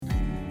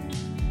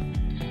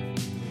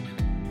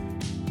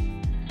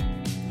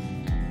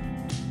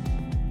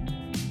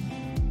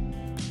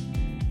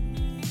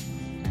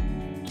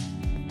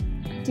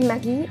Die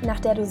Magie,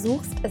 nach der du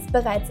suchst, ist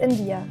bereits in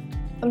dir.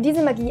 Um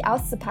diese Magie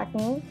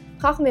auszupacken,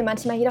 brauchen wir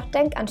manchmal jedoch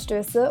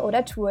Denkanstöße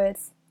oder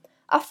Tools.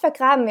 Oft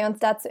vergraben wir uns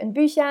dazu in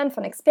Büchern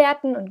von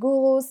Experten und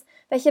Gurus,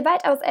 welche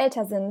weitaus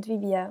älter sind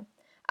wie wir.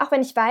 Auch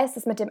wenn ich weiß,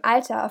 dass mit dem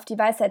Alter oft die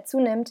Weisheit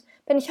zunimmt,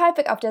 bin ich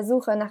häufig auf der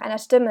Suche nach einer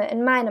Stimme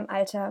in meinem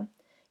Alter.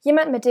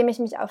 Jemand, mit dem ich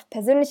mich auf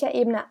persönlicher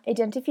Ebene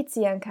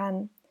identifizieren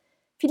kann.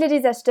 Viele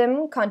dieser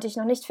Stimmen konnte ich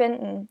noch nicht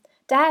finden.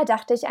 Daher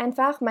dachte ich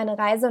einfach, meine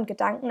Reise und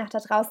Gedanken nach da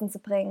draußen zu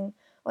bringen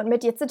und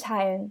mit dir zu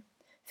teilen.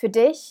 Für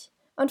dich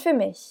und für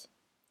mich.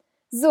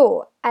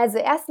 So, also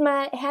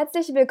erstmal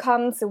herzlich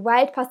willkommen zu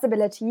Wild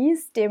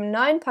Possibilities, dem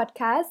neuen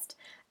Podcast.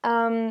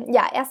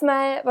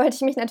 Erstmal wollte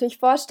ich mich natürlich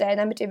vorstellen,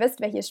 damit ihr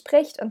wisst, wer hier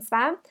spricht. Und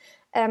zwar,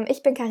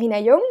 ich bin Carina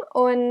Jung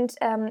und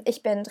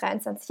ich bin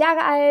 23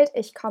 Jahre alt.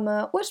 Ich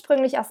komme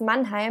ursprünglich aus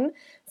Mannheim,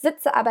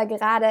 sitze aber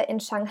gerade in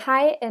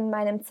Shanghai in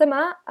meinem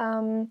Zimmer,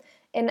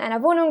 in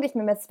einer Wohnung, die ich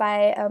mir mit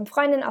zwei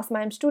Freundinnen aus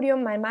meinem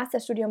Studium, meinem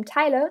Masterstudium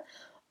teile.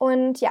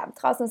 Und ja,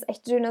 draußen ist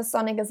echt schönes,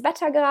 sonniges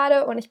Wetter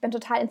gerade und ich bin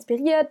total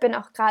inspiriert, bin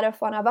auch gerade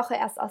vor einer Woche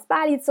erst aus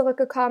Bali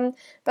zurückgekommen,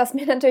 was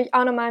mir natürlich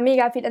auch nochmal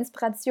mega viel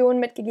Inspiration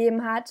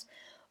mitgegeben hat.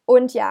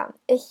 Und ja,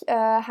 ich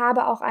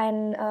habe auch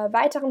einen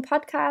weiteren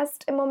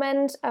Podcast im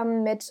Moment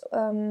mit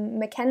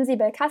Mackenzie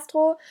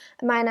Belcastro,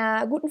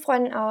 meiner guten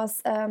Freundin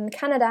aus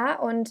Kanada.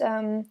 Und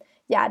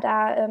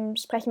da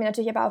sprechen wir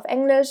natürlich aber auf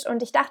Englisch.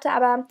 Und ich dachte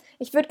aber,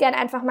 ich würde gerne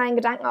einfach meinen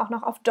Gedanken auch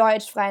noch auf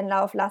Deutsch freien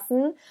Lauf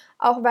lassen,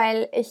 auch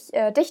weil ich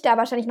dich da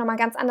wahrscheinlich nochmal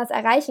ganz anders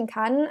erreichen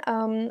kann.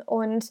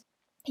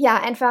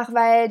 Ja, einfach,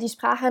 weil die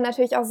Sprache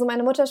natürlich auch so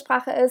meine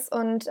Muttersprache ist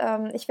und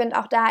ich finde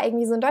auch da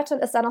irgendwie so in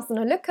Deutschland ist da noch so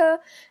eine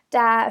Lücke.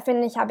 Da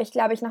finde ich, habe ich,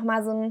 glaube ich,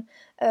 nochmal so einen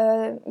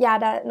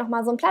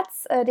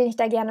Platz, den ich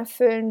da gerne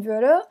füllen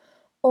würde.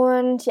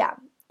 Und ja,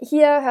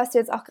 hier hörst du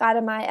jetzt auch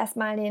gerade mal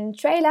erstmal den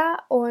Trailer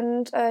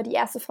und die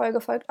erste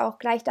Folge folgt auch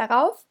gleich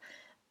darauf.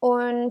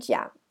 Und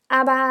ja,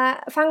 aber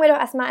fangen wir doch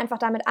erstmal einfach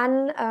damit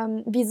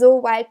an,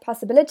 wieso Wild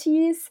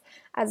Possibilities,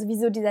 also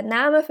wieso dieser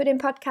Name für den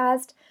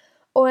Podcast.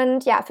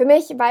 Und ja, für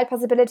mich, Wild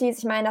Possibilities,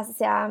 ich meine, das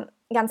ist ja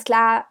ganz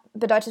klar,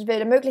 bedeutet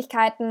wilde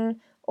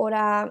Möglichkeiten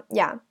oder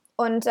ja.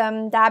 Und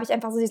da habe ich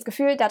einfach so dieses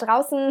Gefühl, da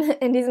draußen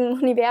in diesem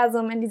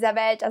Universum, in dieser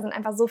Welt, da sind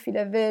einfach so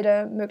viele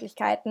wilde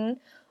Möglichkeiten.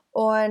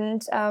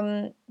 Und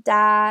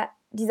da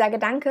dieser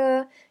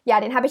Gedanke, ja,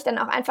 den habe ich dann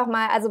auch einfach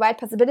mal, also Wild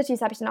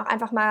Possibilities habe ich dann auch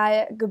einfach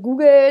mal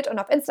gegoogelt und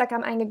auf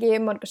Instagram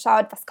eingegeben und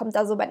geschaut, was kommt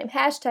da so bei dem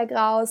Hashtag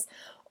raus.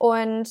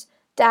 Und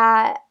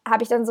da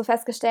habe ich dann so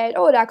festgestellt,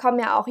 oh, da kommen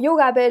ja auch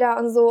Yoga-Bilder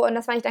und so. Und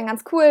das fand ich dann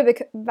ganz cool,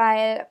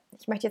 weil,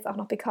 ich möchte jetzt auch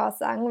noch because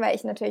sagen, weil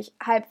ich natürlich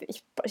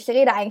ich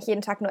rede eigentlich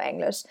jeden Tag nur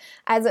Englisch.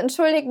 Also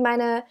entschuldigt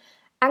meine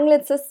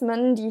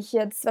Anglizismen, die ich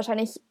jetzt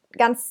wahrscheinlich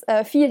ganz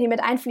viel hier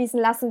mit einfließen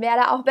lassen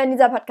werde, auch wenn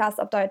dieser Podcast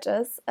auf Deutsch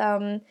ist.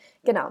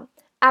 Genau.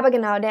 Aber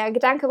genau, der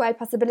Gedanke Wild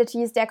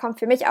Possibilities, der kommt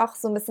für mich auch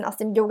so ein bisschen aus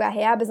dem Yoga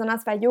her,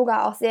 besonders weil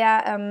Yoga auch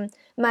sehr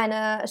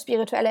meine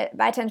spirituelle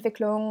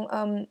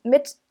Weiterentwicklung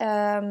mit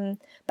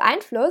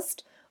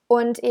beeinflusst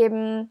und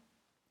eben,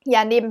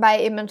 ja,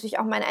 nebenbei eben natürlich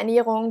auch meine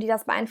Ernährung, die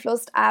das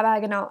beeinflusst.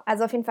 Aber genau,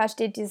 also auf jeden Fall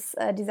steht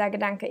dieser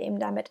Gedanke eben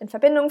damit in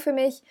Verbindung für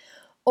mich.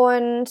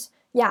 Und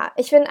ja,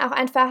 ich finde auch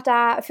einfach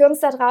da, für uns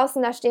da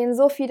draußen, da stehen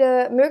so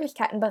viele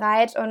Möglichkeiten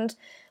bereit und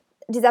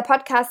dieser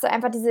Podcast soll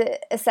einfach diese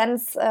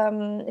Essenz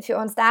für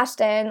uns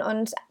darstellen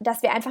und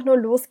dass wir einfach nur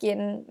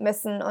losgehen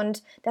müssen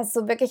und das ist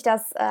so wirklich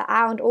das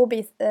A und O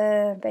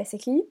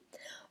basically.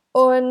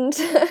 Und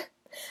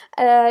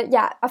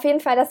auf jeden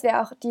Fall, dass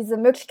wir auch diese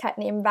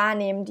Möglichkeiten eben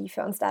wahrnehmen, die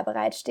für uns da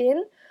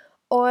bereitstehen.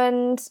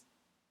 Und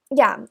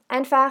ja,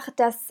 einfach,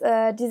 dass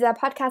dieser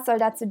Podcast soll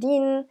dazu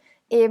dienen,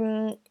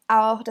 eben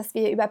auch, dass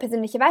wir über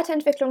persönliche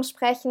Weiterentwicklung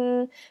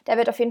sprechen. Da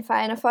wird auf jeden Fall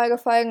eine Folge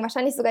folgen,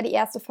 wahrscheinlich sogar die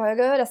erste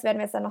Folge, das werden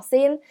wir jetzt dann noch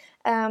sehen.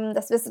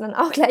 Das wirst du dann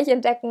auch gleich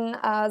entdecken,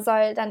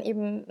 soll dann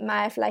eben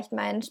mal vielleicht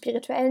meinen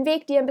spirituellen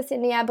Weg dir ein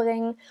bisschen näher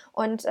bringen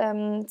und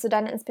zu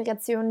deiner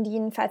Inspiration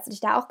dienen, falls du dich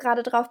da auch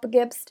gerade drauf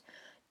begibst.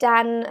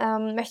 Dann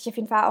möchte ich auf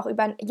jeden Fall auch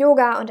über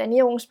Yoga und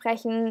Ernährung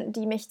sprechen,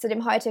 die mich zu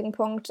dem heutigen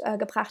Punkt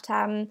gebracht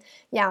haben.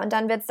 Ja, und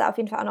dann wird es da auf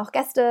jeden Fall auch noch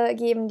Gäste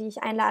geben, die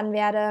ich einladen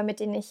werde, mit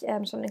denen ich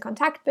schon in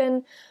Kontakt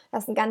bin.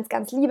 Das sind ganz,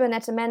 ganz liebe,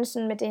 nette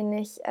Menschen, mit denen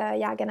ich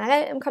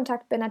generell im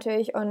Kontakt bin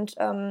natürlich. Und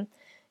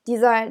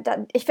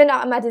ich finde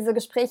auch immer diese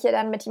Gespräche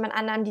dann mit jemand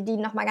anderem, die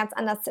dienen nochmal ganz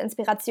anders zur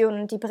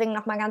Inspiration und die bringen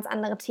nochmal ganz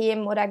andere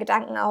Themen oder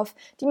Gedanken auf,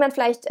 die man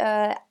vielleicht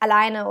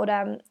alleine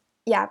oder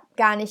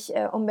gar nicht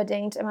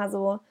unbedingt immer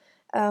so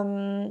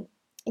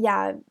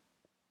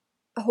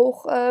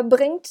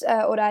hochbringt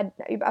oder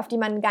auf die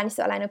man gar nicht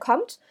so alleine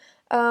kommt,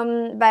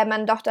 weil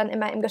man doch dann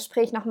immer im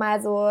Gespräch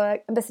nochmal so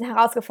ein bisschen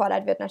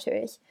herausgefordert wird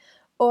natürlich.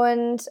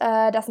 Und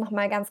das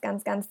nochmal ganz,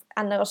 ganz, ganz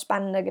andere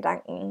spannende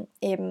Gedanken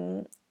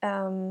eben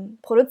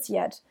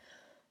produziert.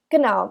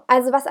 Genau,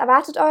 also was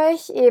erwartet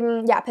euch?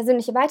 Eben, ja,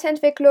 persönliche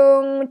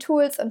Weiterentwicklung,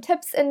 Tools und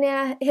Tipps in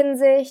der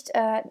Hinsicht,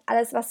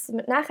 alles, was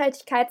mit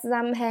Nachhaltigkeit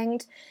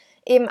zusammenhängt,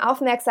 eben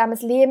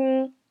aufmerksames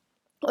Leben.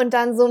 Und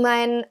dann so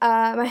eine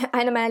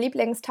meiner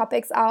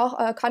Lieblingstopics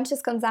auch,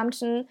 Conscious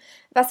Consumption,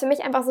 was für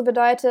mich einfach so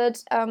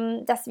bedeutet,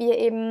 dass wir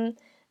eben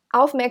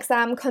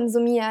aufmerksam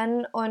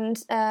konsumieren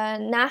und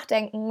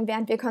nachdenken,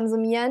 während wir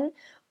konsumieren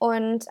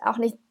und auch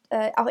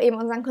eben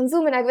unseren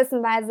Konsum in einer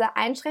gewissen Weise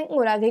einschränken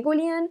oder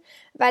regulieren,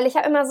 weil ich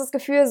habe immer so das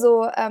Gefühl,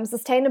 so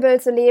sustainable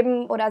zu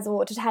leben oder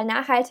so total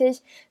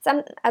nachhaltig.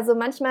 Also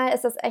manchmal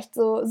ist das echt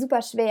so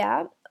super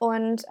schwer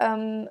und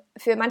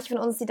für manche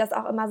von uns sieht das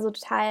auch immer so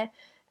total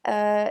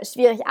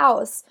schwierig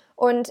aus.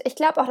 Und ich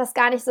glaube auch, dass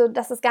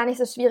es gar nicht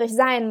so schwierig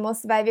sein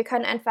muss, weil wir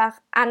können einfach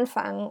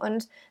anfangen.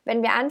 Und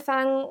wenn wir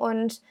anfangen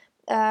und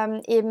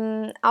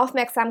eben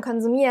aufmerksam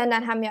konsumieren,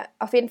 dann haben wir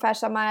auf jeden Fall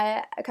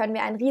können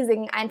wir einen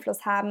riesigen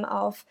Einfluss haben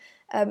auf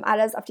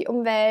alles, auf die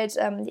Umwelt,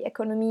 die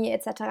Ökonomie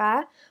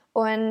etc.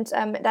 Und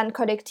dann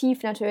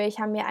kollektiv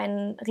natürlich haben wir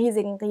einen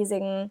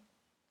riesigen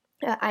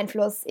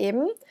Einfluss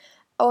eben.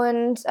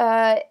 Und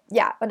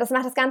und das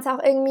macht das Ganze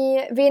auch irgendwie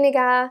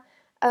weniger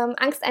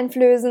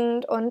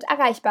angsteinflößend und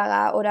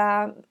erreichbarer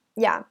oder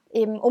ja,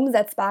 eben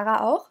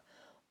umsetzbarer auch.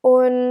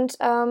 Und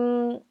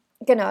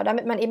genau,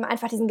 damit man eben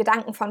einfach diesen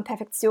Gedanken von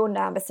Perfektion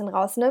da ein bisschen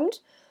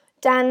rausnimmt.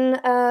 Dann,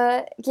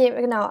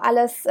 genau,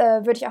 alles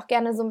würde ich auch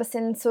gerne so ein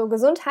bisschen zur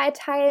Gesundheit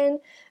teilen,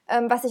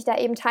 was ich da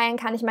eben teilen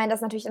kann. Ich meine, das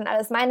ist natürlich dann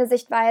alles meine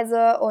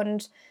Sichtweise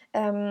und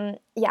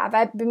ja,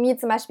 weil bei mir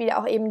zum Beispiel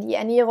auch eben die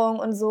Ernährung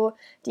und so,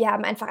 die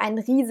haben einfach einen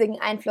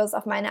riesigen Einfluss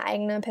auf meine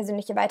eigene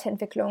persönliche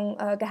Weiterentwicklung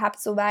gehabt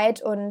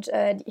soweit. Und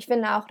ich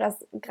finde auch,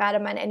 dass gerade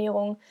meine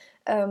Ernährung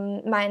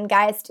meinen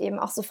Geist eben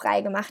auch so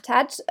frei gemacht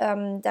hat,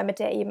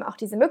 damit er eben auch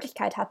diese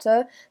Möglichkeit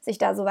hatte, sich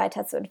da so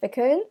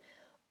weiterzuentwickeln.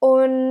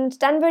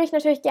 Und dann würde ich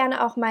natürlich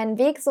gerne auch meinen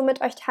Weg so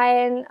mit euch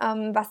teilen,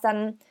 was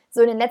dann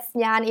so in den letzten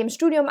Jahren eben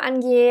Studium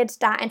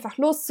angeht, da einfach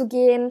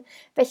loszugehen,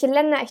 welche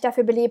Länder ich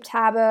dafür belebt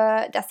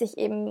habe, dass ich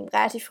eben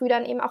relativ früh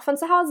dann eben auch von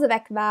zu Hause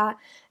weg war.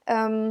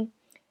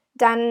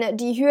 Dann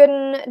die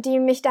Hürden, die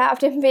mich da auf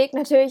dem Weg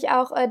natürlich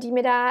auch, die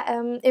mir da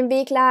im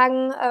Weg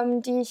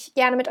lagen, die ich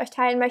gerne mit euch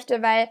teilen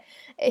möchte, weil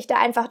ich da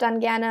einfach dann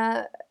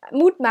gerne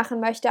Mut machen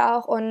möchte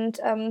auch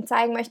und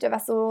zeigen möchte,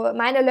 was so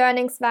meine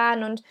Learnings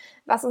waren und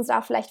was uns da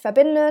auch vielleicht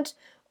verbindet.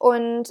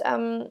 Und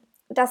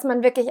dass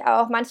man wirklich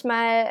auch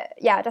manchmal,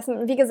 ja, dass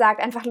man, wie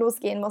gesagt, einfach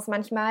losgehen muss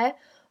manchmal.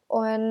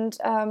 Und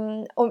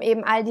um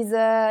eben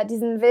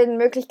diesen wilden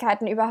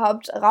Möglichkeiten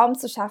überhaupt Raum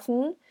zu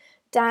schaffen,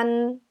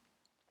 dann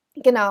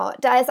genau,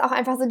 da ist auch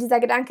einfach so dieser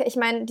Gedanke, ich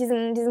meine,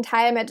 diesen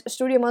Teil mit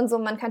Studium und so,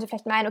 man könnte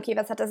vielleicht meinen, okay,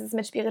 was hat das jetzt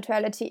mit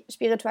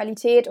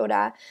Spiritualität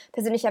oder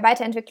persönlicher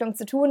Weiterentwicklung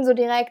zu tun, so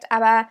direkt,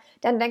 aber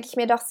dann denke ich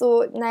mir doch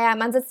so, naja,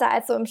 man sitzt da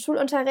als so im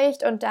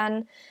Schulunterricht und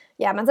dann,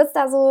 ja, man sitzt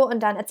da so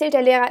und dann erzählt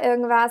der Lehrer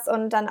irgendwas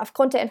und dann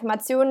aufgrund der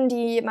Informationen,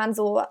 die man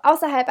so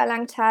außerhalb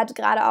erlangt hat,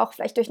 gerade auch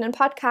vielleicht durch einen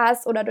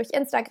Podcast oder durch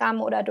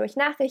Instagram oder durch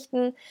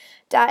Nachrichten,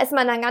 da ist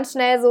man dann ganz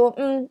schnell so,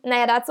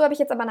 naja, dazu habe ich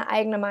jetzt aber eine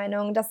eigene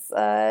Meinung. Was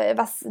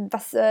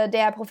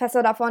der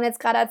Professor da vorne jetzt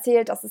gerade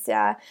erzählt, das ist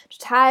ja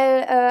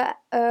total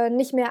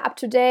nicht mehr up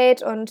to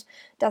date und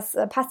das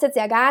passt jetzt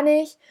ja gar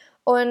nicht.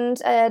 Und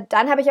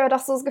dann habe ich aber doch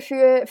so das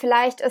Gefühl,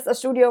 vielleicht ist das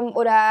Studium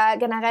oder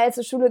generell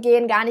zur Schule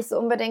gehen gar nicht so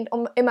unbedingt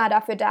immer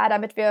dafür da,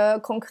 damit wir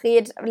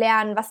konkret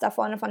lernen, was da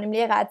vorne von dem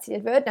Lehrer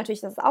erzählt wird.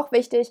 Natürlich ist das auch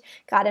wichtig,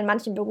 gerade in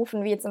manchen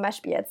Berufen, wie zum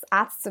Beispiel jetzt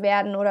Arzt zu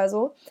werden oder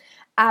so.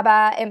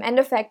 Aber im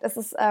Endeffekt ist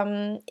es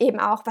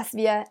eben auch, was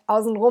wir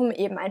außenrum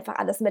eben einfach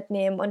alles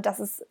mitnehmen. Und das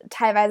ist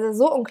teilweise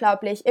so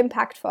unglaublich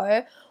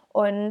impactvoll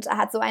und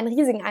hat so einen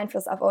riesigen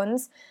Einfluss auf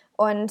uns.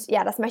 Und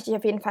ja, das möchte ich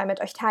auf jeden Fall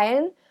mit euch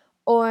teilen.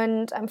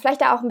 Und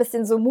vielleicht da auch ein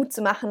bisschen so Mut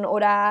zu machen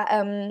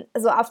oder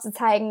so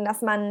aufzuzeigen,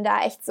 dass man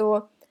da echt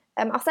so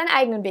auch seinen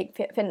eigenen Weg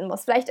finden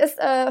muss. Vielleicht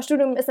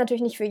Studium ist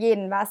natürlich nicht für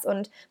jeden was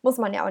und muss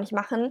man ja auch nicht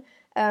machen.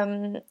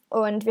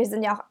 Und wir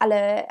sind ja auch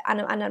alle an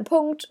einem anderen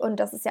Punkt und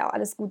das ist ja auch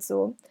alles gut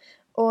so.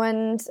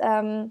 Und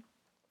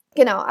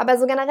genau, aber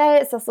so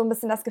generell ist das so ein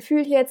bisschen das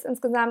Gefühl hier jetzt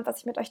insgesamt, was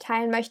ich mit euch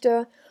teilen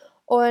möchte.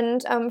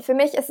 Und für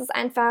mich ist es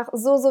einfach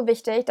so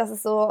wichtig, dass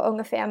es so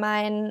ungefähr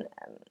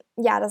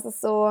das ist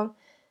so,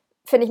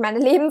 finde ich, meine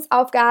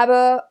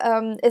Lebensaufgabe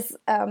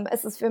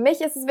für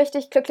mich ist es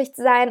wichtig, glücklich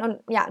zu sein und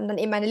ja, und dann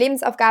eben meine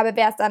Lebensaufgabe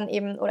wäre es dann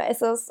eben, oder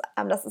ist es,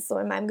 das ist so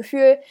in meinem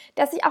Gefühl,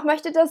 dass ich auch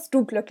möchte, dass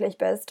du glücklich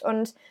bist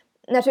und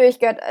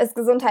natürlich ist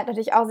Gesundheit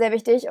natürlich auch sehr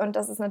wichtig und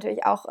das ist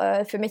natürlich auch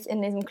für mich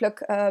in diesem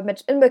Glück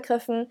mit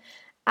inbegriffen.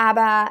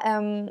 Aber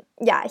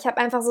ja, ich habe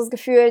einfach so das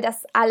Gefühl,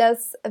 dass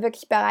alles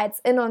wirklich bereits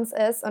in uns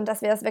ist und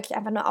dass wir das wirklich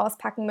einfach nur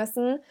auspacken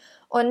müssen.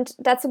 Und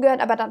dazu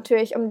gehört aber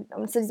natürlich, um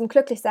zu diesem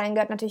Glücklichsein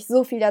gehört natürlich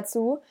so viel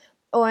dazu.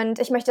 Und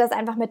ich möchte das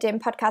einfach mit dem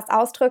Podcast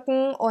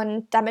ausdrücken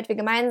und damit wir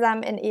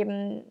gemeinsam in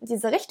eben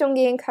diese Richtung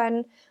gehen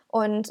können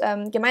und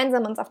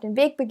gemeinsam uns auf den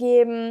Weg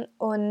begeben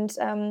und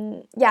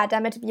ja,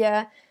 damit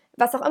wir,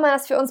 was auch immer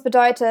das für uns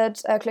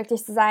bedeutet,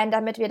 glücklich zu sein,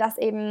 damit wir das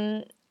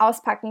eben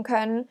auspacken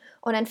können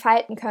und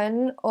entfalten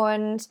können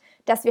und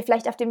dass wir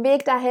vielleicht auf dem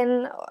Weg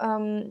dahin,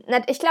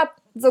 ich glaube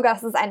sogar,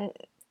 dass es ein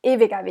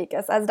ewiger Weg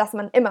ist, also dass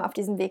man immer auf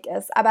diesem Weg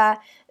ist, aber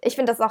ich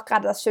finde das auch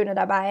gerade das Schöne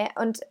dabei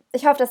und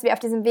ich hoffe, dass wir auf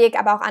diesem Weg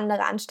aber auch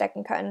andere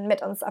anstecken können,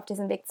 mit uns auf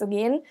diesen Weg zu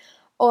gehen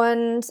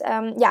Und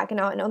ja,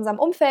 genau, in unserem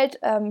Umfeld,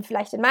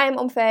 vielleicht in meinem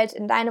Umfeld,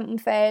 in deinem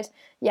Umfeld,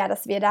 ja,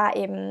 dass wir da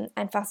eben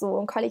einfach so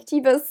eine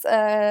kollektive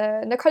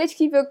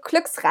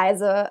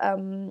Glücksreise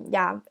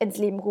ja, ins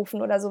Leben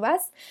rufen oder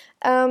sowas.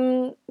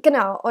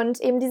 Genau,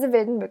 und eben diese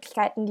wilden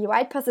Möglichkeiten, die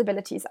Wild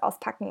Possibilities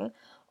auspacken.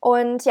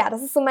 Und ja,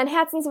 das ist so mein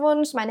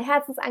Herzenswunsch, meine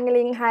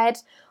Herzensangelegenheit.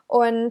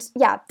 Und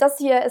ja, das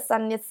hier ist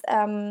dann jetzt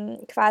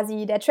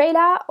quasi der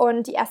Trailer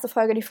und die erste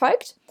Folge, die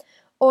folgt.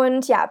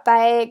 Und ja,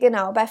 bei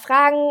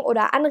Fragen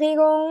oder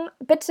Anregungen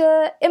bitte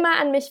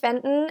immer an mich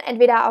wenden,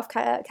 entweder auf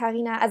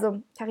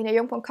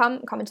carinajung.com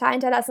einen Kommentar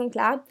hinterlassen,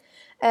 klar.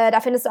 Da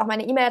findest du auch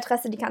meine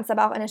E-Mail-Adresse, die kannst du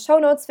aber auch in den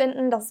Shownotes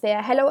finden, das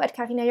wäre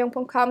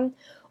hello@carinajung.com,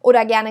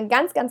 oder gerne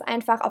ganz, ganz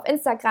einfach auf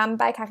Instagram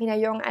bei Carina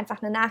Jung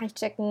einfach eine Nachricht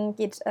schicken,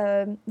 geht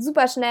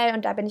super schnell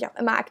und da bin ich auch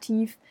immer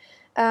aktiv.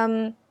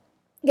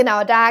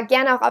 Genau, da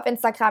gerne auch auf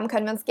Instagram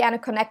können wir uns gerne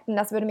connecten.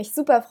 Das würde mich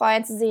super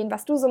freuen zu sehen,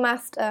 was du so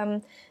machst.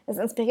 Das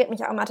inspiriert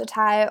mich auch immer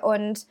total.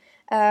 Und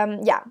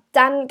ja,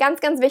 dann ganz,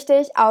 ganz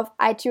wichtig, auf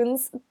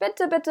iTunes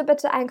bitte, bitte,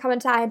 bitte einen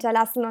Kommentar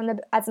hinterlassen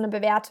und eine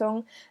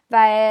Bewertung,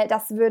 weil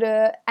das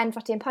würde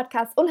einfach dem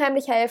Podcast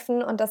unheimlich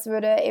helfen und das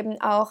würde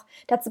eben auch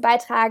dazu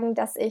beitragen,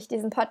 dass ich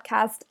diesen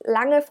Podcast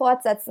lange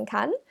fortsetzen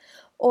kann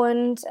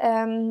und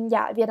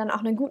ja, wir dann auch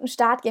einen guten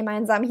Start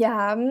gemeinsam hier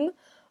haben.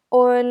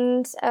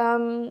 Und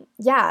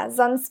ja,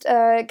 sonst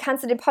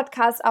kannst du den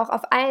Podcast auch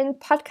auf allen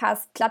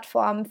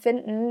Podcast-Plattformen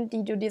finden,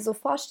 die du dir so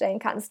vorstellen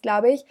kannst,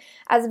 glaube ich.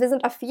 Also wir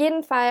sind auf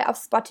jeden Fall auf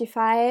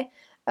Spotify,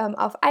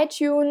 auf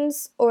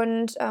iTunes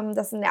und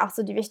das sind ja auch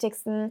so die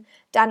wichtigsten,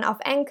 dann auf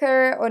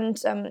Anchor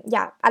und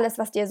ja, alles,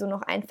 was dir so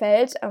noch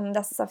einfällt.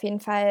 Das ist auf jeden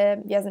Fall,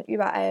 wir sind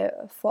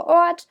überall vor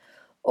Ort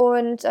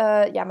und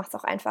ja, mach's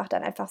auch einfach,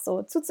 dann einfach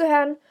so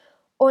zuzuhören.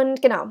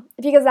 Und genau,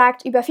 wie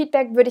gesagt, über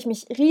Feedback würde ich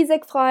mich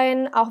riesig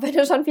freuen, auch wenn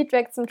du schon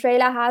Feedback zum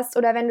Trailer hast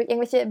oder wenn du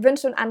irgendwelche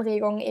Wünsche und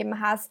Anregungen eben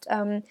hast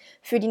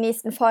für die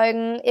nächsten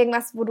Folgen,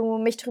 irgendwas, wo du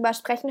mich drüber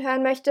sprechen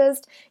hören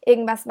möchtest,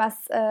 irgendwas, was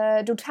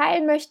du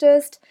teilen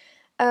möchtest.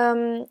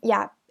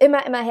 Ja,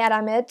 immer her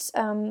damit.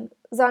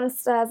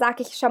 Sonst sage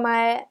ich schon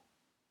mal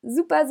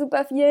super,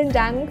 super vielen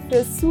Dank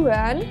fürs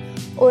Zuhören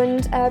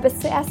und bis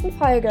zur ersten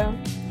Folge.